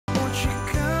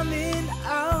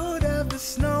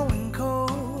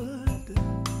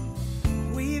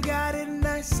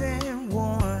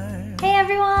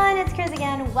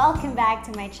everyone, welcome back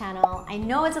to my channel. I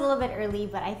know it's a little bit early,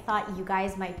 but I thought you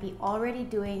guys might be already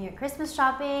doing your Christmas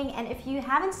shopping, and if you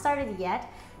haven't started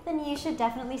yet, then you should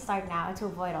definitely start now to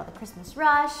avoid all the Christmas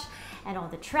rush and all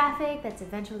the traffic that's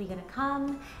eventually gonna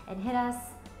come and hit us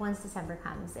once December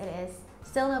comes. It is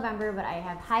still November, but I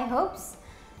have high hopes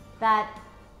that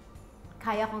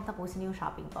kaya kong tapusin yung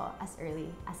shopping ko as early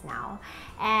as now.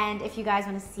 And if you guys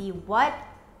want to see what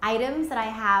items that I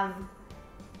have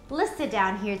listed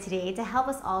down here today to help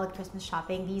us all with Christmas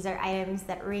shopping, these are items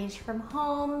that range from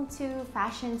home to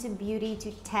fashion to beauty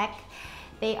to tech.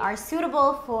 They are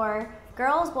suitable for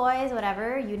girls, boys,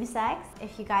 whatever, unisex.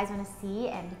 If you guys want to see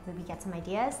and maybe get some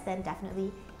ideas, then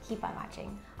definitely keep on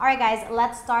watching. All right guys,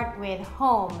 let's start with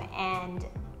home, and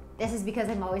this is because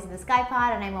I'm always in the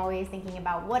SkyPod and I'm always thinking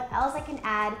about what else I can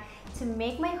add to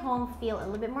make my home feel a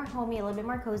little bit more homey, a little bit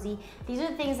more cozy. These are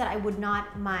the things that I would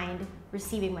not mind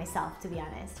receiving myself, to be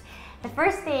honest. The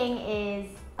first thing is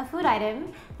a food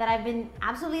item that I've been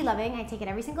absolutely loving. I take it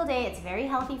every single day. It's very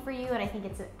healthy for you, and I think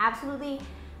it's an absolutely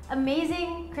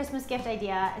amazing Christmas gift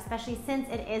idea, especially since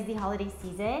it is the holiday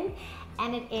season,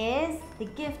 and it is the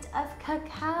gift of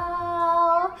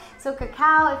cacao. So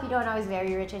cacao, if you don't know, is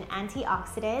very rich in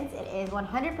antioxidants. It is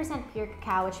 100% pure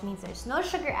cacao, which means there's no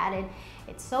sugar added.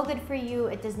 It's so good for you.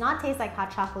 It does not taste like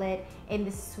hot chocolate in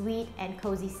the sweet and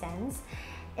cozy sense.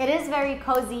 It is very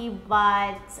cozy,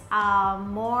 but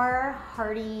more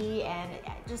hearty, and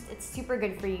it's super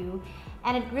good for you.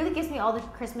 And it really gives me all the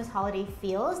Christmas holiday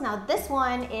feels. Now this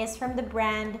one is from the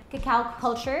brand Cacao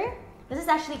Culture. This is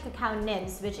actually cacao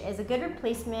nibs, which is a good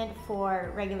replacement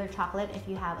for regular chocolate if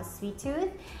you have a sweet tooth.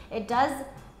 It does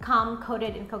come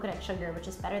coated in coconut sugar, which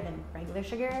is better than regular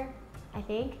sugar, I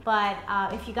think. But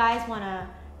if you guys wanna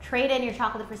trade in your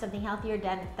chocolate for something healthier,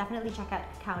 then definitely check out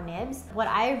cacao nibs. What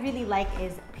I really like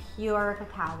is pure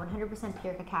cacao, 100%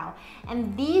 pure cacao.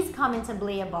 And these come in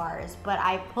tablea bars, but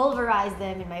I pulverize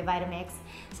them in my Vitamix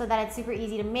so that it's super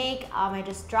easy to make. I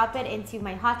just drop it into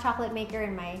my hot chocolate maker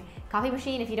in my coffee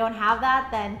machine. If you don't have that,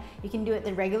 then you can do it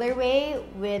the regular way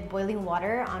with boiling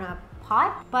water on a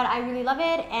pot. But I really love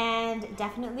it and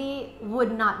definitely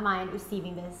would not mind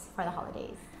receiving this for the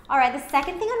holidays. All right, the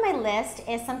second thing on my list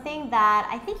is something that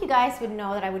I think you guys would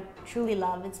know that I would truly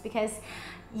love. It's because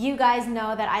you guys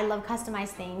know that I love customized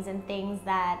things and things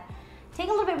that take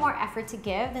a little bit more effort to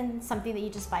give than something that you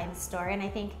just buy in the store. And I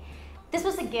think this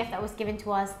was a gift that was given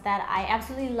to us that I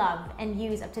absolutely love and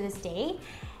use up to this day.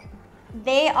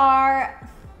 They are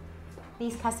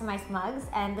these customized mugs,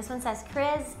 and this one says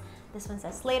Kryz. This one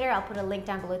says Slater. I'll put a link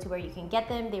down below to where you can get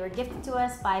them. They were gifted to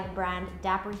us by the brand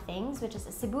Dapper Things, which is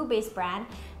a Cebu-based brand.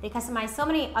 They customize so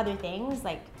many other things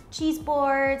like cheese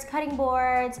boards, cutting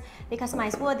boards. They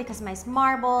customize wood, they customize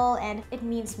marble, and it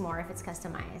means more if it's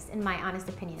customized, in my honest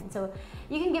opinion. So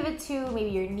you can give it to maybe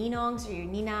your ninongs or your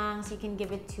ninangs. You can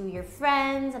give it to your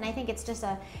friends, and I think it's just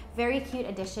a very cute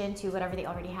addition to whatever they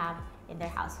already have in their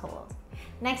household.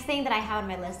 Next thing that I have on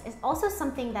my list is also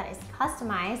something that is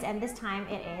customized, and this time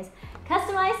it is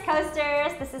customized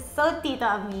coasters. This is so tita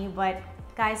of me, but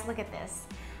guys, look at this.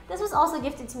 This was also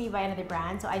gifted to me by another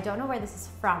brand, so I don't know where this is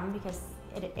from because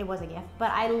it was a gift,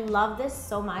 but I love this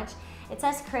so much. It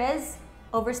says Kryz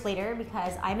over Slater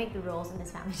because I make the rules in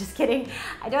this family. Just kidding.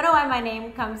 I don't know why my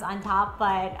name comes on top,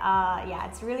 but yeah,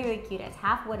 it's really, really cute. It's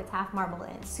half wood, it's half marble,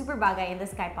 and it's super bagay in the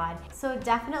SkyPod. So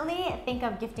definitely think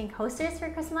of gifting coasters for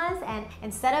Christmas, and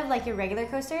instead of like your regular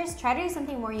coasters, try to do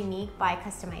something more unique by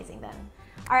customizing them.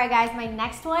 All right guys, my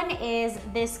next one is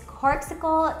this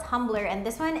corksicle tumbler, and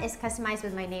this one is customized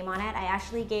with my name on it. I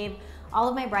actually gave all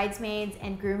of my bridesmaids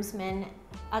and groomsmen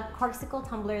a corksicle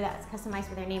tumbler that's customized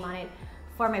with their name on it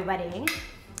for my wedding.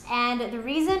 And the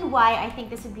reason why I think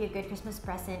this would be a good Christmas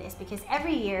present is because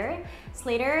every year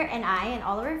Slater and I and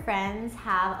all of our friends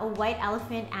have a white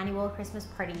elephant annual Christmas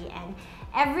party, and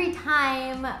every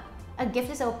time a gift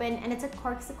is opened and it's a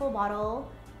corksicle bottle,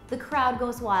 the crowd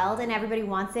goes wild and everybody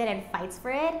wants it and fights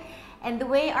for it. And the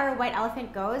way our white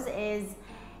elephant goes is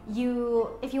if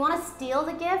you want to steal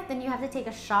the gift, then you have to take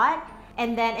a shot,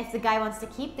 and then if the guy wants to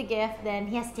keep the gift, then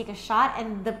he has to take a shot,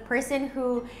 and the person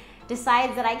who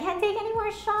decides that I can't take any more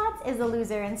shots is the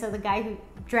loser, and so the guy who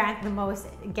drank the most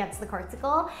gets the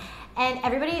corksicle. And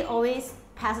everybody always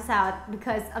passes out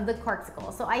because of the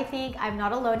corksicle. So I think I'm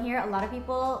not alone here. A lot of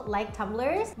people like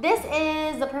tumblers. This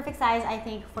is the perfect size, I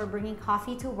think, for bringing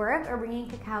coffee to work or bringing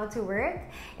cacao to work.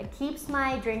 It keeps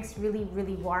my drinks really,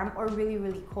 really warm or really,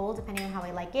 really cold, depending on how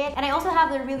I like it. And I also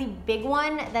have the really big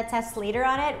one that says Slater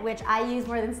on it, which I use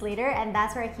more than Slater, and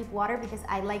that's where I keep water because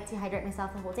I like to hydrate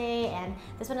myself the whole day, and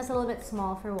this one is a little bit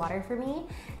small for water for me.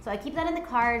 So I keep that in the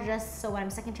car just so when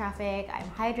I'm stuck in traffic, I'm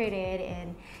hydrated,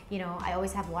 and you know, I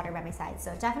always have water by my side.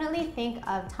 So definitely think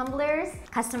of tumblers,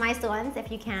 customized ones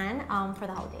if you can, for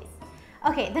the holidays.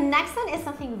 Okay, the next one is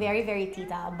something very, very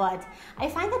tita, but I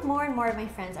find that more and more of my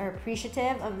friends are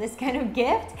appreciative of this kind of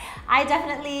gift. I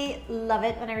definitely love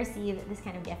it when I receive this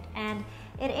kind of gift, and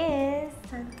it is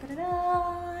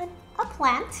a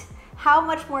plant. How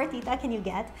much more tita can you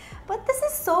get? But this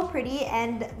is so pretty,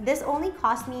 and this only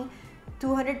cost me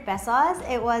 200 pesos.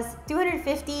 It was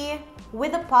 250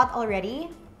 with a pot already,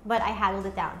 but I haggled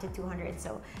it down to 200,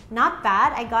 so not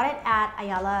bad. I got it at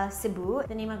Ayala, Cebu.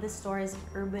 The name of this store is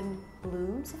Urban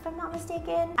Blooms, if I'm not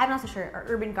mistaken. I'm not so sure, or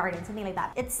Urban Garden, something like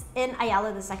that. It's in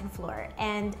Ayala, the second floor,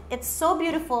 and it's so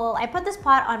beautiful. I put this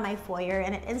pot on my foyer,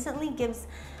 and it instantly gives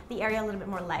the area a little bit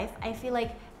more life. I feel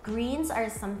like greens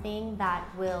are something that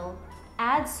will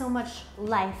add so much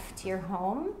life to your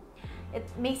home. It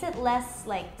makes it less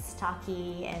like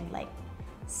stocky and like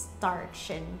starch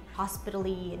and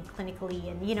hospitally and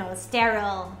clinically and, you know,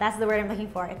 sterile. That's the word I'm looking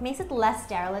for. It makes it less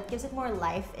sterile. It gives it more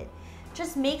life. It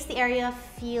just makes the area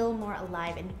feel more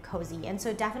alive and cozy. And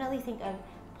so definitely think of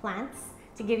plants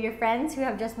to give your friends who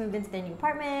have just moved into their new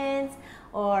apartments,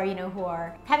 or, you know, who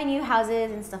are having new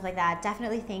houses and stuff like that.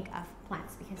 Definitely think of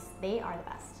plants because they are the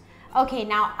best. Okay,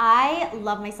 now I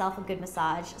love myself a good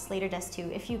massage. Slater does too.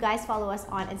 If you guys follow us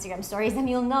on Instagram stories, then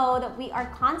you'll know that we are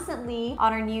constantly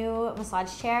on our new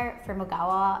massage chair from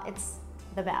Ogawa. It's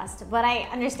the best, but I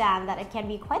understand that it can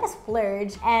be quite a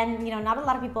splurge, and you know, not a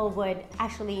lot of people would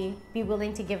actually be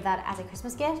willing to give that as a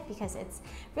Christmas gift because it's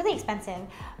really expensive.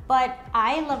 But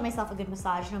I love myself a good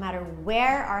massage no matter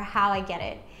where or how I get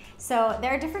it. So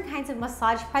there are different kinds of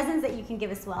massage presents that you can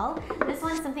give as well. This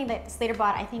one's something that Slater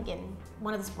bought, I think, in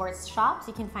one of the sports shops.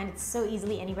 You can find it so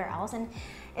easily anywhere else. And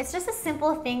it's just a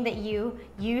simple thing that you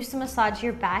use to massage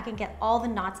your back and get all the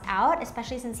knots out,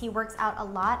 especially since he works out a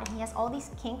lot and he has all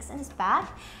these kinks in his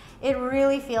back. It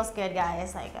really feels good,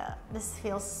 guys. Like, this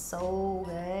feels so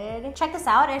good. Check this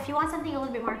out. If you want something a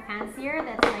little bit more fancier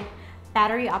that's like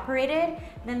battery operated,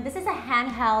 then this is a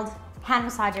handheld hand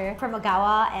massager from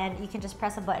Ogawa, and you can just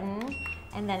press a button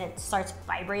and then it starts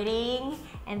vibrating,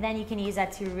 and then you can use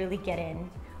that to really get in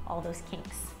all those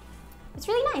kinks. It's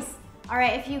really nice. All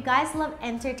right, if you guys love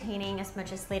entertaining as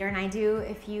much as Slater and I do,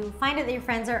 if you find that your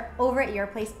friends are over at your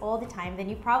place all the time, then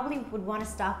you probably would want to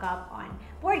stock up on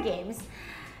board games.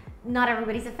 Not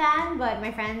everybody's a fan, but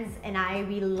my friends and I,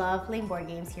 we love playing board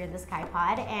games here in the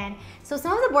SkyPod. And so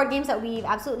some of the board games that we've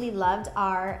absolutely loved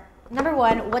are, number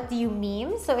one, What Do You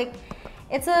Meme? So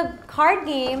it's a card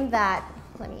game that,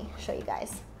 let me show you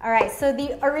guys. All right, so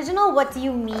the original What Do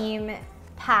You Meme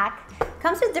pack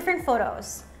comes with different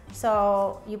photos.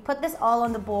 So you put this all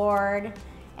on the board,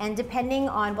 and depending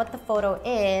on what the photo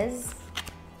is,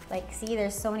 like see,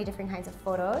 there's so many different kinds of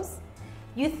photos.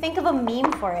 You think of a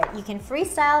meme for it. You can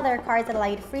freestyle. There are cards that allow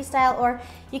you to freestyle, or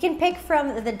you can pick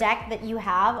from the deck that you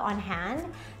have on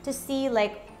hand to see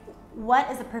like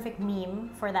what is the perfect meme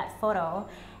for that photo,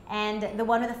 and the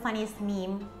one with the funniest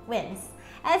meme wins.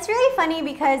 And it's really funny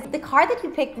because the card that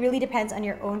you pick really depends on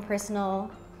your own personal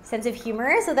sense of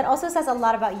humor, so that also says a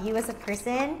lot about you as a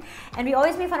person. And we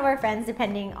always make fun of our friends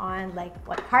depending on like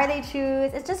what card they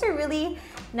choose. It's just a really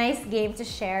nice game to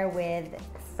share with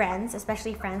friends,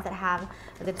 especially friends that have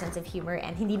a good sense of humor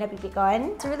and hindi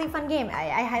napipikon. It's a really fun game.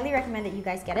 I highly recommend that you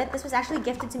guys get it. This was actually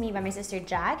gifted to me by my sister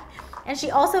Jack, and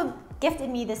she also gifted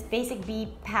me this basic bead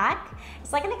pack.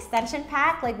 It's like an extension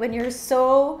pack. Like when you're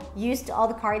so used to all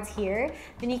the cards here,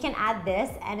 then you can add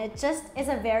this, and it just is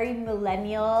a very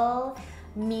millennial,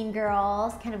 Mean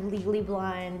Girls, kind of Legally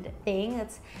Blonde thing.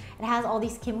 It has all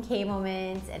these Kim K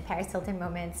moments and Paris Hilton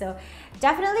moments. So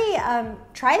definitely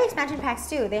try the expansion packs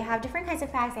too. They have different kinds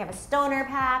of packs. They have a stoner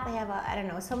pack. They have I don't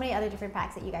know, so many other different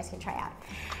packs that you guys can try out.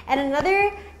 And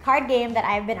another card game that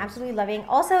I've been absolutely loving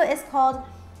also is called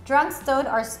Drunk, Stoned,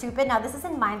 or Stupid. Now this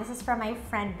isn't mine, this is from my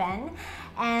friend Ben.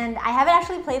 And I haven't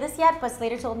actually played this yet, but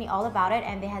Slater told me all about it,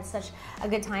 and they had such a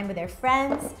good time with their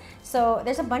friends. So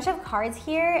there's a bunch of cards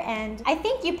here, and I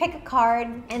think you pick a card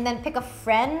and then pick a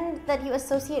friend that you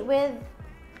associate with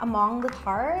among the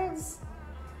cards.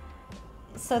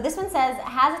 So this one says,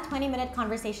 has a 20-minute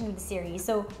conversation with the series.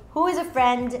 So who is a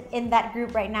friend in that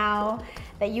group right now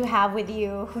that you have with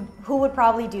you who would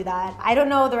probably do that? I don't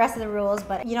know the rest of the rules,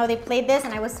 but you know, they played this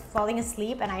and I was falling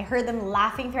asleep and I heard them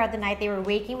laughing throughout the night. They were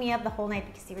waking me up the whole night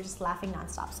because they were just laughing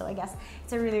nonstop. So I guess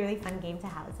it's a really, really fun game to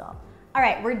have as well. All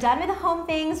right, we're done with the home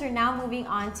things. We're now moving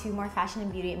on to more fashion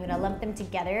and beauty. I'm gonna lump them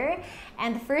together.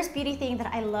 And the first beauty thing that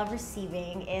I love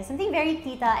receiving is something very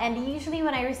tita. And usually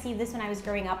when I received this when I was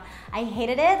growing up, I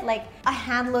hated it. Like a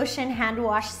hand lotion, hand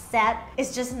wash set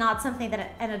is just not something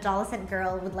that an adolescent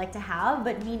girl would like to have.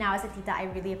 But me now as a tita, I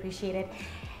really appreciate it.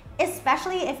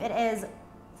 especially if it is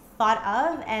thought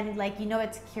of and like you know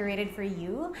it's curated for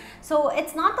you. So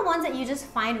it's not the ones that you just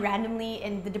find randomly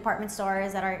in the department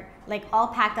stores that are like all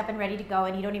packed up and ready to go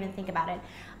and you don't even think about it.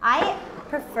 I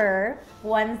prefer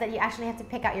ones that you actually have to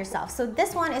pick out yourself. So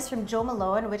this one is from Jo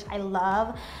Malone, which I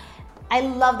love. I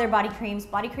love their body creams.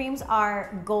 Body creams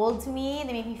are gold to me.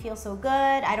 They make me feel so good.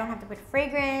 I don't have to put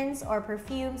fragrance or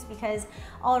perfumes because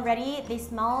already they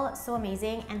smell so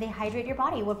amazing and they hydrate your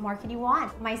body. What more could you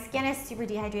want? My skin is super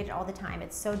dehydrated all the time.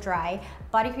 It's so dry.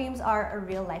 Body creams are a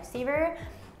real lifesaver.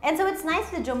 And so it's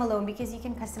nice with Jo Malone because you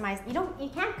can customize. You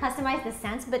can't customize the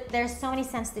scents, but there's so many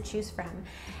scents to choose from.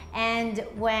 And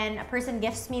when a person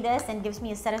gifts me this and gives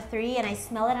me a set of 3 and I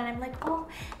smell it and I'm like, oh,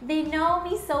 they know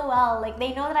me so well. Like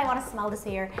they know that I want to smell this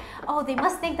here. Oh, they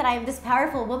must think that I am this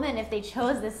powerful woman if they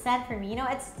chose this scent for me. You know,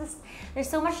 it's just, there's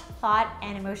so much thought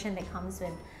and emotion that comes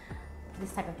with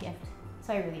this type of gift.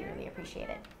 So I really, really appreciate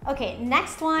it. Okay,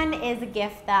 next one is a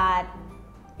gift that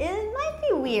it might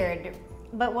be weird.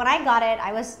 But when I got it,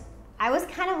 I was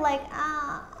kind of like,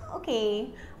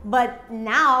 okay. But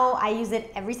now I use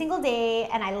it every single day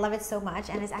and I love it so much.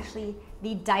 And it's actually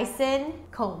the Dyson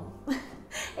comb.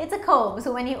 It's a comb.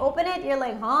 So when you open it, you're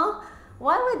like, huh?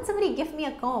 Why would somebody gift me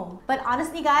a comb? But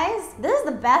honestly, guys, this is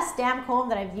the best damn comb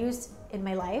that I've used in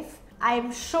my life.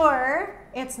 I'm sure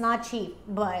it's not cheap,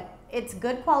 but it's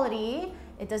good quality.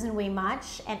 It doesn't weigh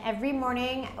much, and every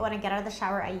morning when I get out of the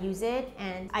shower, I use it,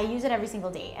 and I use it every single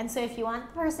day. And so if you want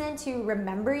the person to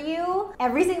remember you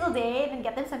every single day, then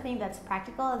get them something that's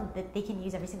practical and that they can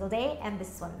use every single day, and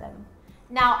this is one of them.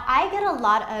 Now, I get a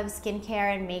lot of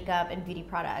skincare and makeup and beauty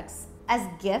products as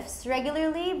gifts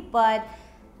regularly, but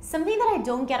something that I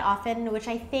don't get often, which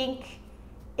I think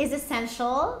is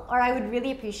essential or I would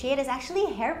really appreciate, is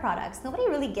actually hair products. Nobody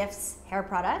really gifts hair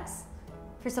products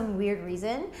for some weird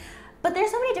reason. But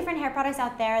there's so many different hair products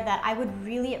out there that I would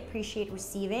really appreciate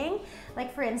receiving.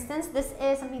 Like for instance, this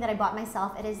is something that I bought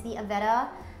myself. It is the Aveda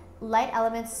Light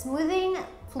Elements Smoothing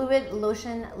Fluid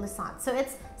Lotion Lissant. So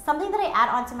it's something that I add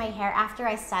onto my hair after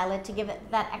I style it to give it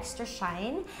that extra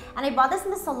shine. And I bought this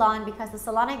in the salon because the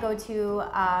salon I go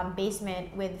to,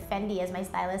 Basement, with Fendi as my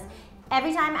stylist,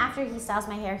 every time after he styles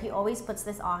my hair, he always puts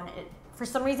this on. For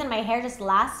some reason, my hair just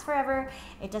lasts forever.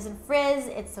 It doesn't frizz,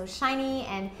 it's so shiny,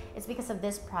 and it's because of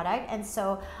this product. And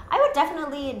so I would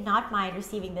definitely not mind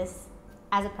receiving this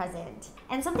as a present.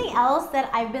 And something else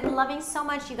that I've been loving so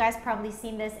much, you guys probably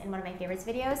seen this in one of my favorites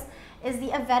videos, is the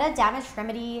Aveda Damage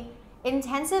Remedy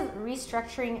Intensive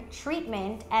Restructuring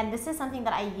Treatment. And this is something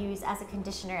that I use as a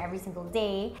conditioner every single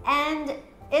day. And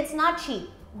it's not cheap,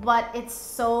 but it's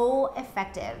so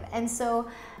effective. And so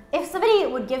if somebody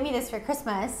would give me this for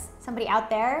Christmas, somebody out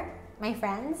there, my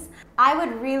friends, I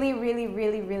would really, really,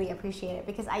 really, really appreciate it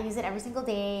because I use it every single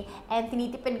day and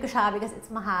tinitipid ko siya because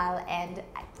it's mahal and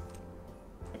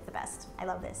it's the best. I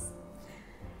love this.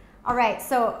 All right,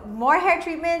 so more hair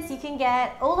treatments. You can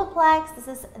get Olaplex. This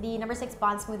is the No. 6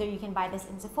 Bond Smoother. You can buy this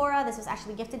in Sephora. This was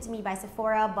actually gifted to me by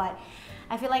Sephora, but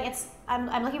I feel like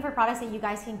I'm looking for products that you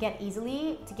guys can get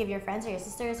easily to give your friends or your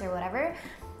sisters or whatever.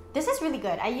 This is really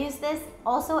good. I use this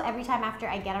also every time after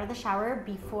I get out of the shower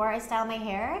before I style my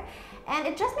hair. And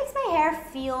it just makes my hair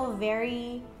feel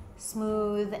very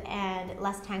smooth and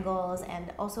less tangles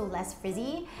and also less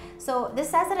frizzy. So this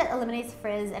says that it eliminates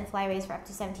frizz and flyaways for up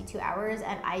to 72 hours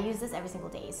and I use this every single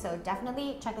day. So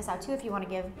definitely check this out too if you want to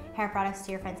give hair products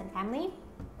to your friends and family.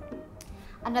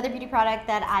 Another beauty product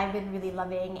that I've been really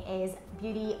loving is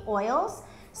beauty oils.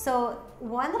 So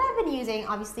one that I've been using,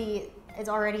 obviously it's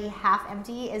already half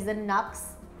empty, is the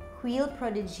Nux Huile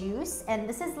Pro de Juice, and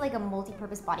this is like a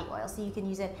multi-purpose body oil. So you can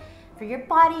use it for your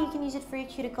body, you can use it for your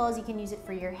cuticles, you can use it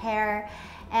for your hair.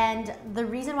 And the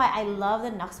reason why I love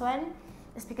the Nux one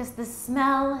is because the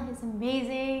smell is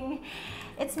amazing.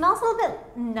 It smells a little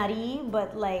bit nutty,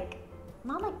 but like,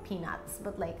 not like peanuts,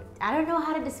 but like, I don't know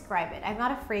how to describe it. I'm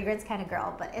not a fragrance kind of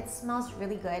girl, but it smells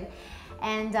really good.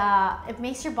 And it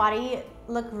makes your body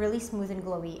look really smooth and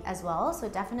glowy as well. So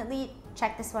definitely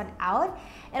check this one out.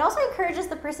 It also encourages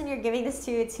the person you're giving this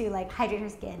to like hydrate her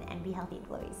skin and be healthy and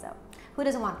glowy. So who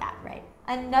doesn't want that, right?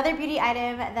 Another beauty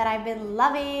item that I've been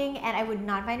loving and I would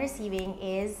not mind receiving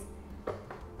is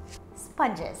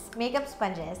sponges, makeup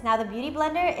sponges. Now the Beauty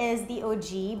Blender is the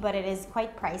OG, but it is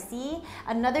quite pricey.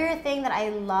 Another thing that I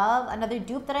love, another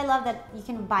dupe that I love that you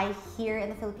can buy here in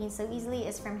the Philippines so easily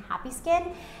is from Happy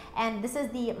Skin. And this is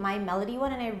the My Melody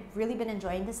one, and I've really been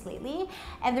enjoying this lately.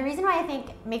 And the reason why I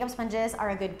think makeup sponges are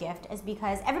a good gift is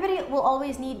because everybody will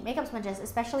always need makeup sponges,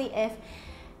 especially if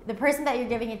the person that you're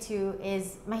giving it to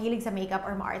is mahilig sa makeup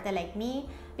or maarte like me,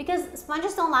 because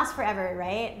sponges don't last forever,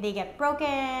 right? They get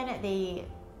broken, they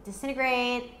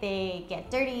disintegrate, they get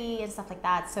dirty and stuff like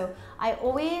that. So I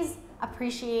always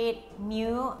appreciate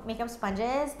new makeup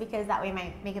sponges because that way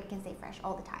my makeup can stay fresh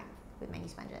all the time with my new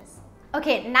sponges.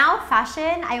 Okay, now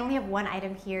fashion. I only have one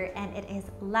item here and it is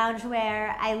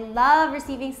loungewear. I love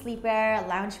receiving sleepwear,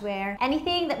 loungewear,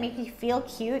 anything that makes me feel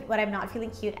cute when I'm not feeling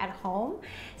cute at home.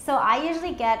 So I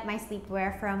usually get my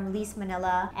sleepwear from Lease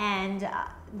Manila, and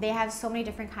they have so many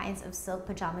different kinds of silk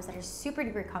pajamas that are super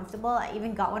duper comfortable. I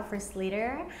even got one for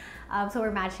Slater, so we're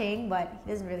matching, but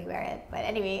he doesn't really wear it. But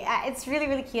anyway, it's really,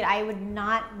 really cute. I would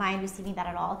not mind receiving that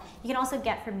at all. You can also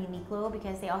get from Uniqlo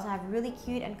because they also have really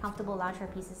cute and comfortable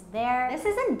loungewear pieces there. This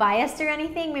isn't biased or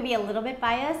anything, maybe a little bit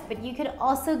biased, but you could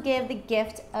also give the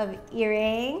gift of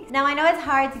earrings. Now I know it's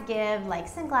hard to give like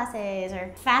sunglasses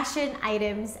or fashion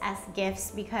items as gifts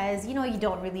because you know, you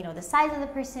don't really know the size of the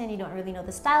person, you don't really know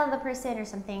the style of the person, or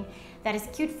something that is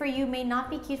cute for you may not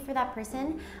be cute for that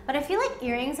person. But I feel like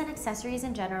earrings and accessories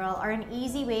in general are an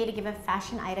easy way to give a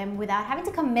fashion item without having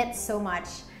to commit so much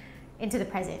into the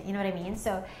present, you know what I mean?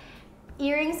 So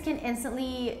earrings can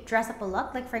instantly dress up a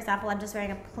look. Like for example, I'm just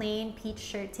wearing a plain peach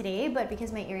shirt today, but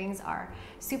because my earrings are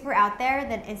super out there,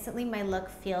 then instantly my look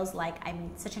feels like I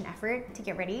made such an effort to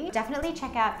get ready. Definitely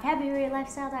check out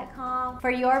FebruaryLifestyle.com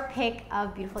for your pick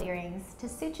of beautiful earrings to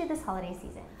suit you this holiday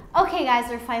season. Okay guys,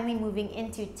 we're finally moving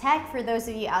into tech. For those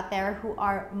of you out there who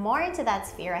are more into that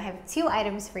sphere, I have two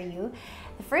items for you.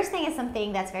 The first thing is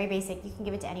something that's very basic. You can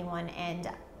give it to anyone, and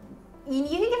you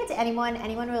can give it to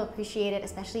anyone will appreciate it,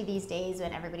 especially these days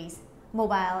when everybody's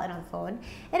mobile and on the phone.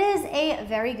 It is a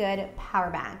very good power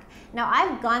bank. Now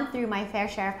I've gone through my fair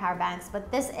share of power banks,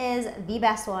 but this is the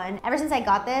best one. Ever since I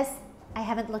got this, I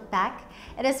haven't looked back.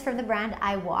 It is from the brand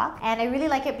iWalk, and I really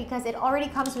like it because it already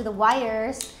comes with the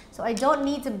wires, so I don't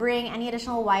need to bring any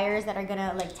additional wires that are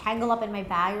gonna like tangle up in my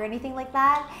bag or anything like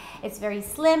that. It's very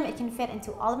slim, it can fit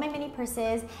into all of my mini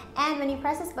purses, and when you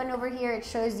press this button over here, it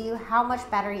shows you how much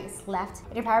battery is left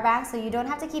in your power bank, so you don't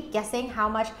have to keep guessing how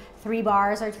much 3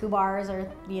 bars or 2 bars or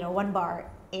 1 bar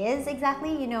is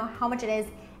exactly, you know how much it is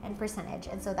and percentage,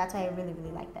 and so that's why I really, really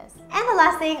like this. And the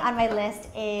last thing on my list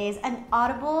is an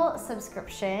Audible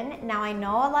subscription. Now I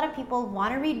know a lot of people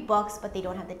want to read books, but they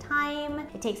don't have the time.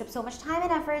 It takes up so much time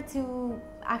and effort to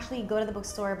actually go to the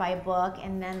bookstore, buy a book,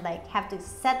 and then like have to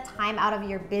set time out of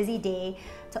your busy day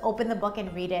to open the book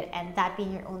and read it, and that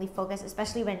being your only focus,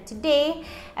 especially when today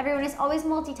everyone is always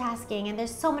multitasking and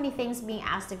there's so many things being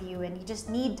asked of you and you just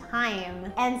need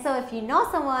time. And so if you know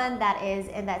someone that is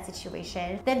in that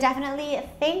situation, then definitely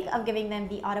think of giving them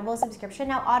the Audible subscription.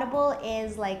 Now Audible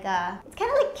is like it's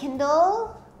kind of like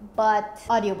Kindle but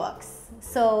audiobooks.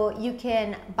 So you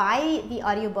can buy the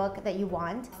audiobook that you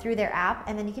want through their app,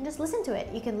 and then you can just listen to it.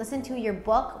 You can listen to your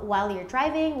book while you're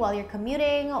driving, while you're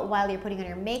commuting, while you're putting on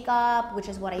your makeup, which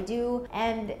is what I do.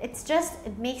 And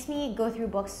it makes me go through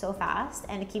books so fast,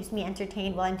 and it keeps me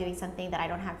entertained while I'm doing something that I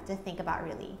don't have to think about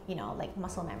really, like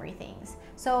muscle memory things.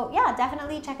 So yeah,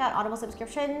 definitely check out Audible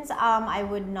subscriptions. I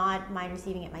would not mind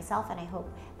receiving it myself, and I hope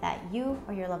that you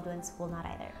or your loved ones will not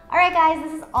either. All right guys,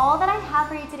 this is all that I have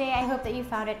for you today. I hope that you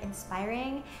found it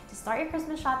inspiring to start your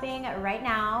Christmas shopping right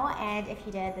now. And if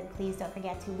you did, then please don't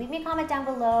forget to leave me a comment down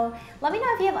below. Let me know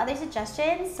if you have other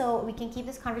suggestions so we can keep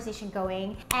this conversation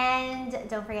going. And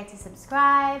don't forget to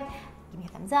subscribe, give me a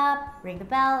thumbs up, ring the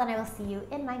bell, and I will see you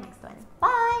in my next one.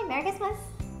 Bye! Merry Christmas!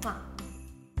 Mwah.